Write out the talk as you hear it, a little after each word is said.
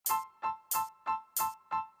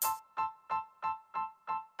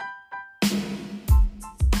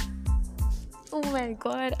my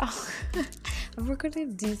god. I'm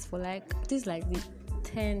recording this for like the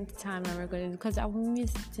 10th time I'm recording because I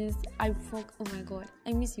missed this. Oh my god,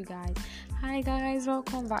 I miss you guys. Hi guys,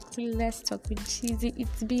 welcome back to Let's Talk with Cheesy.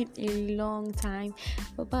 It's been a long time,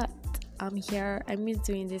 but I'm here. I miss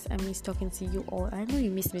doing this. I miss talking to you all. I know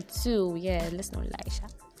you miss me too. Yeah, let's not lie, Sha.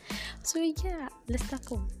 So yeah, let's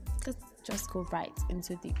just go right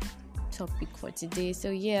into the topic for today. So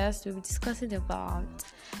yes, we'll be discussing about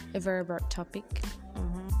a very broad topic.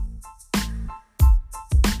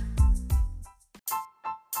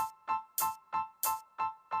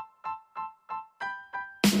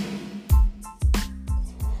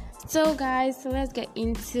 So guys, let's get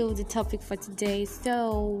into the topic for today.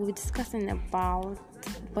 So we're discussing about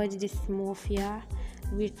body dysmorphia,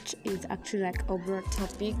 which is actually like a broad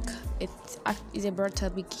topic. It's a broad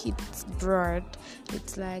topic. It's broad.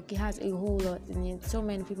 It's like it has a whole lot in it. So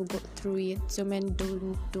many people go through it. So many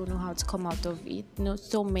don't know how to come out of it.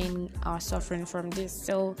 So many are suffering from this.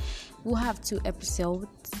 So we'll have 2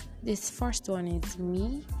 episodes. This first one is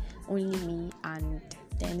only me, and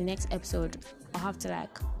then the next episode I'll have to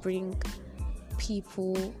like bring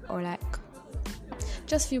people or like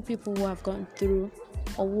just few people who have gone through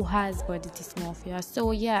or who has body dysmorphia.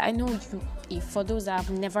 So yeah, I know if for those that have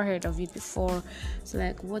never heard of it before, so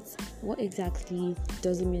like what exactly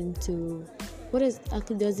does it mean what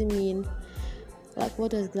exactly does it mean, like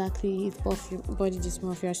what exactly is body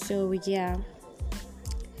dysmorphia? So yeah,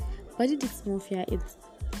 body dysmorphia is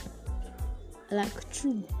like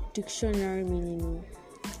true dictionary meaning.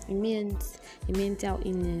 It means a mental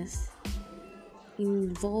illness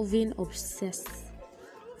involving obsessed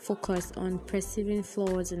focus on perceiving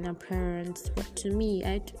flaws in appearance. But to me,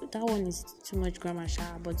 that one is too much grammar,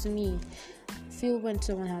 but to me, I feel when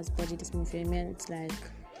someone has body dysmorphia, it means like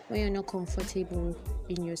when you're not comfortable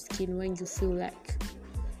in your skin, when you feel like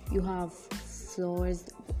you have flaws.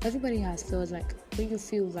 Everybody has flaws, like when you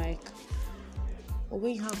feel like, or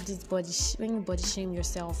when you have this when you body shame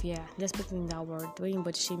yourself, let's put it in that word. When you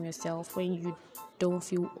body shame yourself, when you don't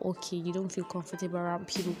feel okay, you don't feel comfortable around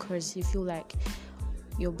people because you feel like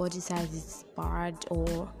your body size is bad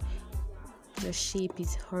or your shape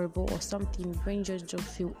is horrible or something, when you just don't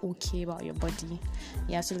feel okay about your body.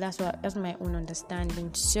 So that's my own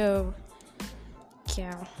understanding. So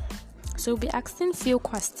yeah. So we'll be asking few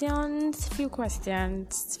questions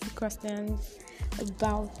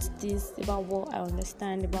about what I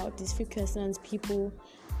understand about this. Few questions people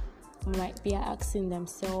might be asking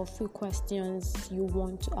themselves, few questions you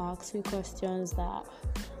want to ask, few questions that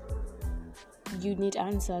you need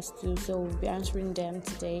answers to. So we'll be answering them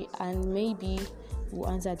today, and maybe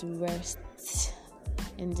we'll answer the rest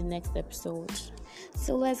in the next episode.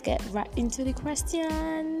 So let's get right into the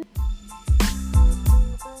question.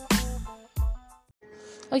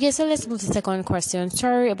 Okay, so let's move to the second question.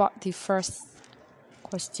 Sorry about the first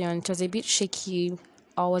question. It was a bit shaky.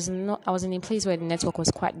 I was in a place where the network was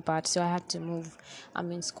quite bad, so I had to move. I'm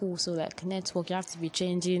in school, so like network, you have to be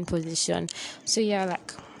changing position. So yeah,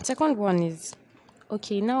 like second one is,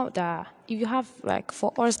 okay, now that if you have like,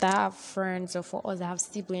 for us that have friends or for us that have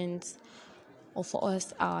siblings or for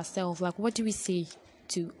us ourselves, like what do we say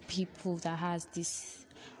to people that has this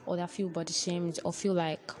or that feel body shamed or feel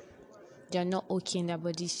like they're not okay in their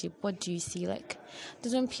body shape? What do you see? Like,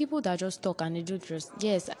 there's some people that just talk and they do just,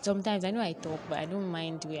 yes, sometimes I know I talk, but I don't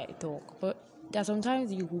mind the way I talk. But there's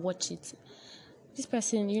sometimes you watch it. This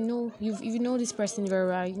person, you know this person very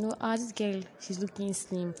well. This girl, she's looking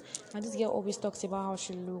slim. And this girl always talks about how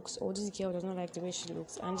she looks, or this girl does not like the way she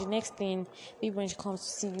looks. And the next thing, maybe when she comes to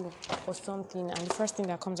see you or something, and the first thing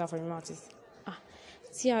that comes out from your mouth is,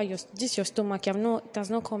 see how your stomach, it does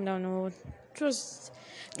not come down, or just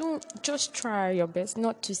try your best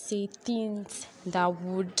not to say things that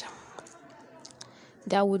would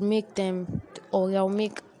make them, or that will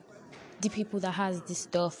make the people that has this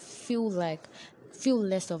stuff feel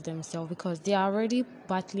less of themselves, because they are already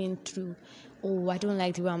battling through, I don't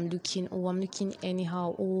like the way I'm looking, I'm looking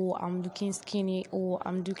anyhow, I'm looking skinny,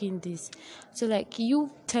 I'm looking this. So like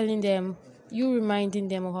you telling them, you reminding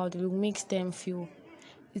them of how they look makes them feel,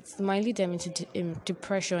 it might lead them into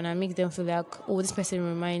depression and make them feel like, this person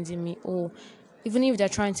reminding me, even if they're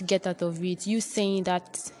trying to get out of it, you saying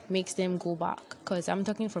that makes them go back. Because I'm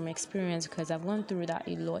talking from experience, because I've gone through that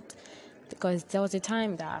a lot. Because there was a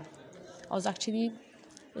time that I was actually,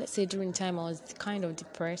 let's say during the time I was kind of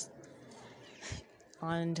depressed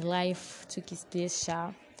and life took its place,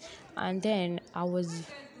 and then I was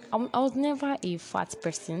never a fat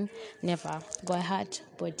person, never, but I had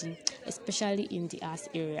body, especially in the ass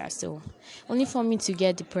area. So only for me to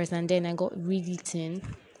get depressed, and then I got really thin.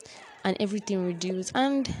 and everything reduced.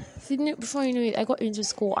 And before you know it, I got into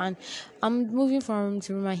school and I'm moving from room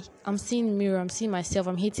to room. I'm seeing the mirror, I'm seeing myself,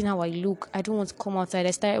 I'm hating how I look. I don't want to come outside.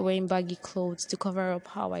 I started wearing baggy clothes to cover up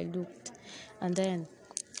how I looked. And then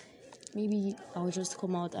maybe I'll just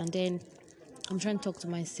come out and then I'm trying to talk to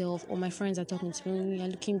myself, or my friends are talking to me, you're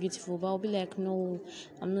looking beautiful, but I'll be like, no,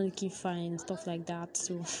 I'm not looking fine, stuff like that.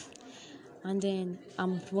 So, and then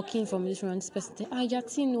I'm walking from this room, this person say,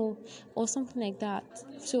 Yatino, or something like that.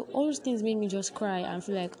 So all those things made me just cry and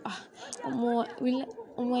feel like, I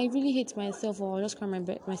really hate myself, or I'll just cry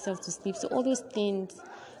myself to sleep. So all those things,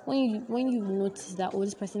 when you notice that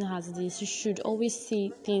this person has this, you should always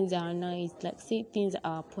say things that are nice, like say things that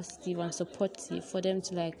are positive and supportive for them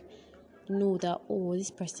to like know that, this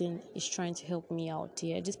person is trying to help me out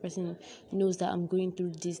here. This person knows that I'm going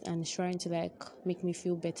through this and is trying to like make me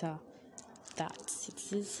feel better. That's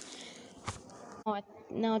it is.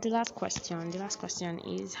 Now the last question. The last question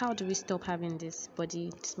is, how do we stop having this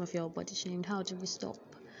body dysmorphia or body shame? How do we stop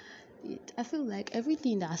it? I feel like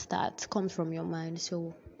everything that starts comes from your mind,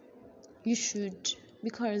 so you should,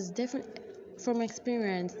 because different from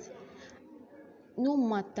experience, no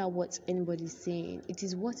matter what anybody's saying, it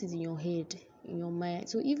is what is in your head, in your mind.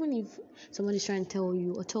 So even if somebody's trying to tell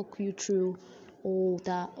you or talk you through,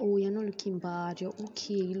 you're not looking bad, you're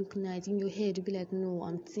okay, you look nice, in your head you'll be like, no,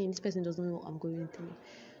 I'm saying this person doesn't know what I'm going through.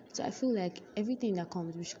 So I feel like everything that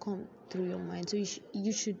comes, you should come through your mind. So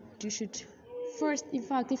you should first, in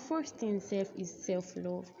fact, the first thing is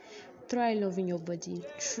self-love. Try loving your body,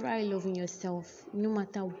 try loving yourself, no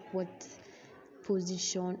matter what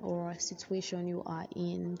position or situation you are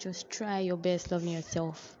in. Just try your best loving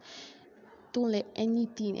yourself. Don't let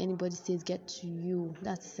anything anybody says get to you.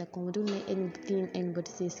 That's the second one. Don't let anything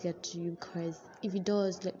anybody says get to you, because if it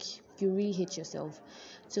does, like, you really hate yourself.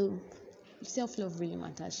 So self-love really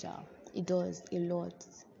matters. It does a lot.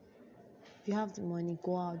 If you have the money,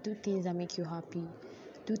 go out, do things that make you happy,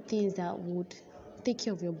 do things that would take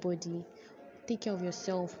care of your body, take care of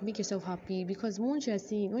yourself, make yourself happy. Because once you're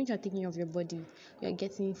taking care of your body, you're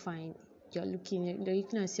getting fine, you're looking at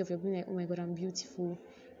yourself, you're being like, oh my god, I'm beautiful.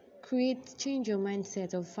 Change your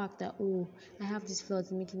mindset of the fact that, I have this flaw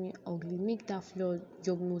making me ugly. Make that flaw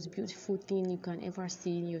your most beautiful thing you can ever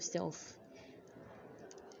see in yourself.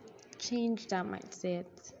 Change that mindset,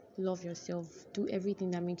 love yourself, do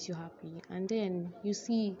everything that makes you happy, and then you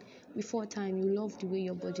see, before time, you love the way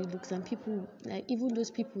your body looks. And people, like, even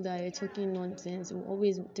those people that are talking nonsense,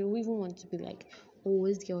 they will even want to be like, oh,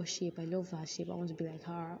 this girl's shape, I love her shape, I want to be like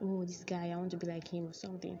her. Oh, this guy, I want to be like him, or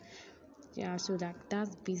something. So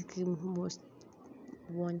that's basically most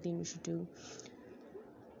one thing you should do.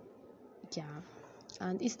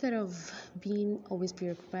 And instead of being always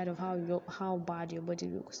preoccupied of how bad your body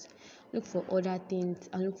looks, look for other things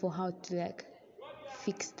and look for how to like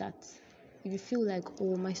fix that. If you feel like,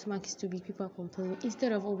 my stomach is too big, people are complaining,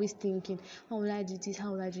 instead of always thinking, how will I do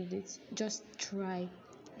this, just try,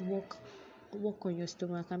 work on your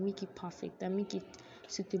stomach and make it perfect and make it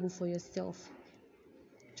suitable for yourself.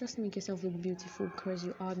 Just make yourself look beautiful, because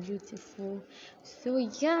you are beautiful. So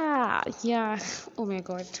yeah. Oh my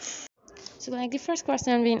god. So, like, the first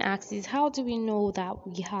question being asked is, how do we know that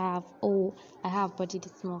we have, I have body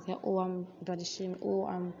dysmorphia, I'm body shame,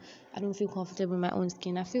 I don't feel comfortable in my own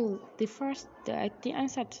skin? I feel the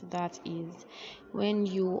answer to that is when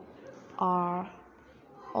you are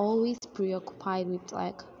always preoccupied with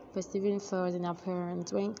like perceiving flaws in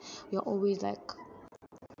appearance, when you're always like,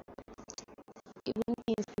 even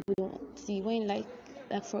things people don't see, when like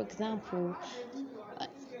for example,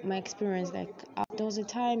 my experience, like, there was a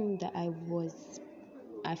time that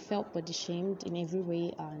I felt body shamed in every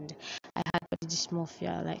way, and I had body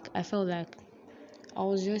dysmorphia. Like, I felt like I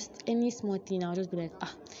was just, any small thing, I'll just be like, I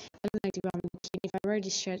don't like the way I'm looking. If I wear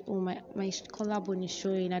this shirt, my collarbone is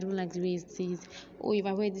showing, I don't like the way it says. If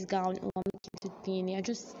I wear this gown, I'm looking too thin.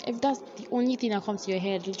 If that's the only thing that comes to your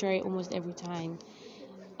head, literally almost every time.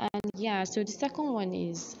 And so the second one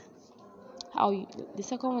is having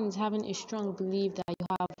a strong belief that you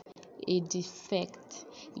have a defect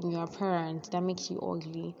in your appearance that makes you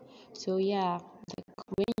ugly. So like,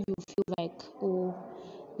 when you feel like,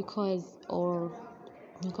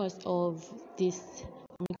 because of this,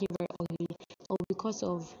 I'm looking very ugly, or because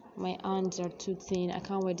of my hands are too thin, I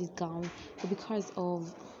can't wear this gown, or because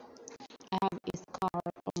of I have a scar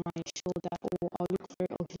on my shoulder, I'll look very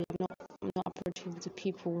ugly, I'm not approachable to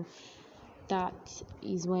people. That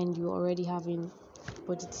is when you're already having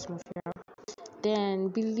body dysmorphia. Then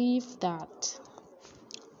believe that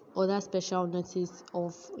other special notice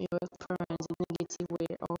of your appearance in a negative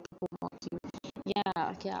way, or people mock you.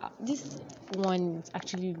 This one is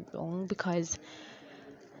actually wrong, because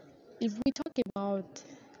if we talk about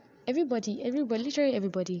literally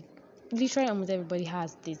almost everybody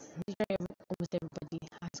has this. Literally almost everybody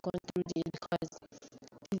has gone through this because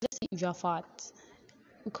let's say if you're fat,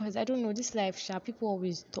 because I don't know, this life, people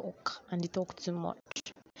always talk and they talk too much.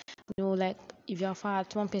 Like if you're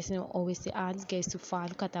fat, one person will always say, this girl is too fat,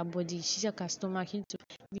 look at her body, she's like her stomach,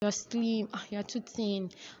 you're slim, you're too thin,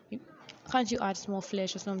 can't you add small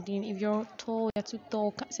flesh or something? If you're tall, you're too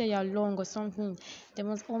tall, can't say you're long or something. There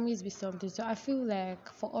must always be something. So I feel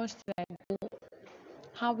like for us to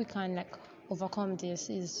how we can overcome this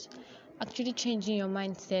is actually changing your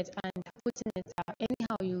mindset and putting it out.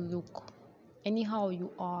 Anyhow you look, anyhow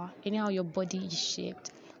you are, anyhow your body is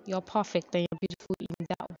shaped, you're perfect and you're beautiful in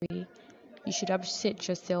that way. You should appreciate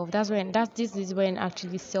yourself. This is when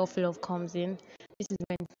actually self-love comes in. This is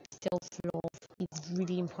when self-love is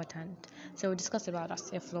really important. So we'll discuss about that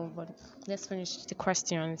self-love, but let's finish the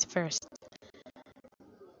questions first.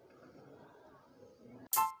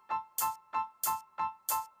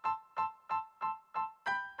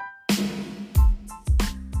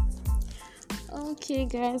 Okay,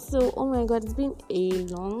 guys. So, oh my God, it's been a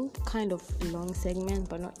long segment,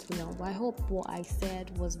 but not too long. But I hope what I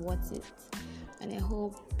said was worth it, and I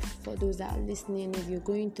hope for those that are listening, if you're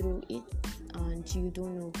going through it and you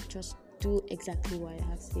don't know, just do exactly what I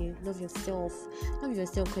have said. Love yourself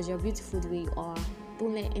because you're beautiful the way you are.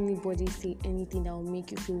 Don't let anybody say anything that will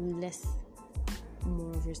make you feel less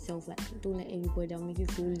more of yourself. Don't let anybody that will make you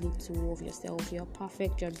feel little of yourself. You're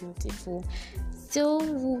perfect, you're beautiful. So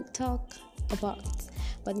we'll talk about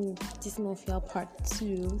this Mafia part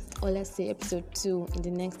 2, or let's say episode 2 in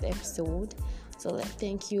the next episode. So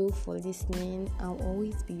thank you for listening. I'll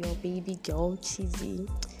always be your baby girl, Cheesy.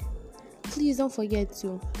 Please don't forget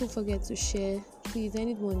to share. Please, I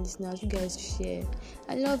need more listeners. You guys share.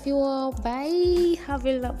 I love you all. Bye. Have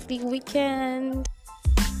a lovely weekend.